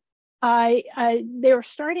they were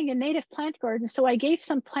starting a native plant garden. So I gave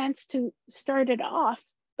some plants to start it off,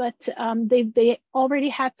 but they already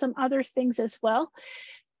had some other things as well.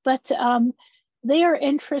 But they are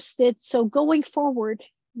interested. So going forward,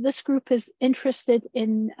 this group is interested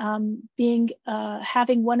in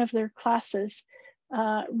having one of their classes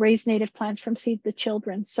raise native plants from seed to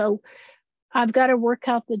children. So I've got to work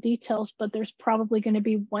out the details, but there's probably going to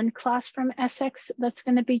be one class from Essex that's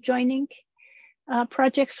going to be joining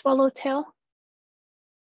Project Swallowtail.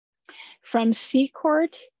 From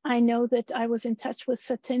Secord, I know that I was in touch with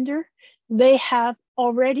Satinder. They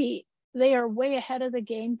are way ahead of the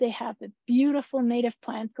game. They have a beautiful native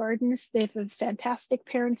plant gardens. They have a fantastic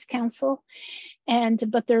parents council,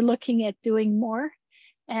 but they're looking at doing more.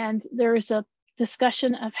 And there's a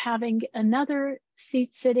discussion of having another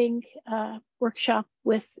seed sitting workshop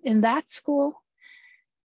in that school.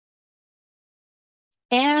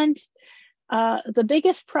 And the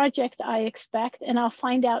biggest project I expect, and I'll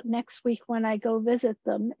find out next week when I go visit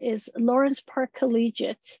them, is Lawrence Park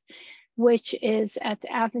Collegiate, which is at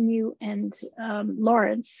Avenue and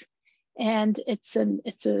Lawrence. And it's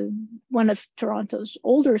one of Toronto's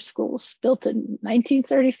older schools, built in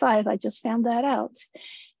 1935. I just found that out.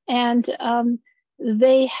 And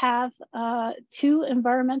they have 2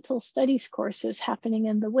 environmental studies courses happening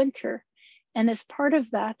in the winter. And as part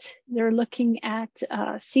of that, they're looking at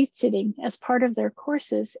seed sitting as part of their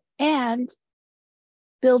courses and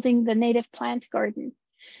building the native plant garden.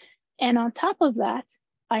 And on top of that,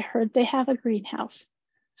 I heard they have a greenhouse.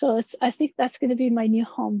 So I think that's going to be my new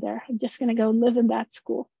home there. I'm just going to go live in that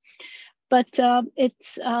school. But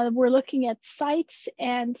we're looking at sites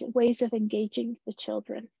and ways of engaging the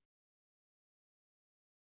children.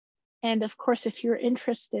 And of course, if you're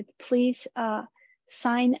interested, please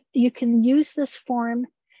sign. You can use this form.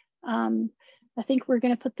 I think we're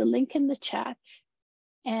going to put the link in the chat.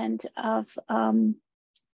 And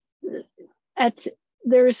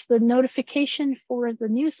there's the notification for the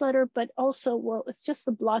newsletter, but also, well, it's just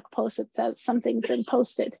the blog post. It says something's been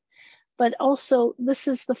posted. But also, this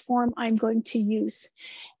is the form I'm going to use.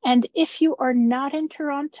 And if you are not in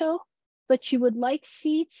Toronto, but you would like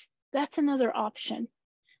seeds, that's another option.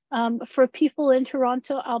 For people in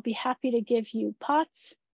Toronto, I'll be happy to give you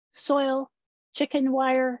pots, soil, chicken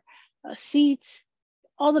wire, seeds,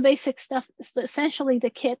 all the basic stuff, essentially the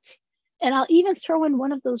kit. And I'll even throw in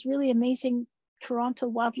one of those really amazing Toronto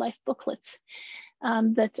wildlife booklets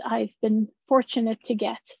that I've been fortunate to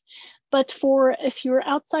get. But if you're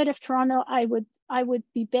outside of Toronto, I would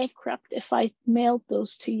be bankrupt if I mailed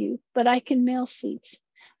those to you, but I can mail seeds.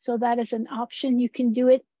 So that is an option. You can do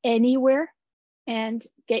it anywhere and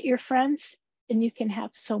get your friends, and you can have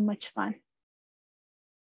so much fun.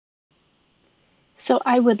 So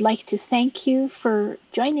I would like to thank you for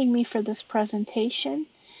joining me for this presentation.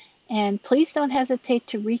 And please don't hesitate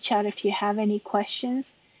to reach out if you have any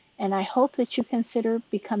questions. And I hope that you consider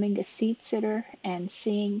becoming a seed sitter and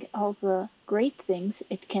seeing all the great things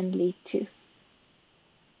it can lead to.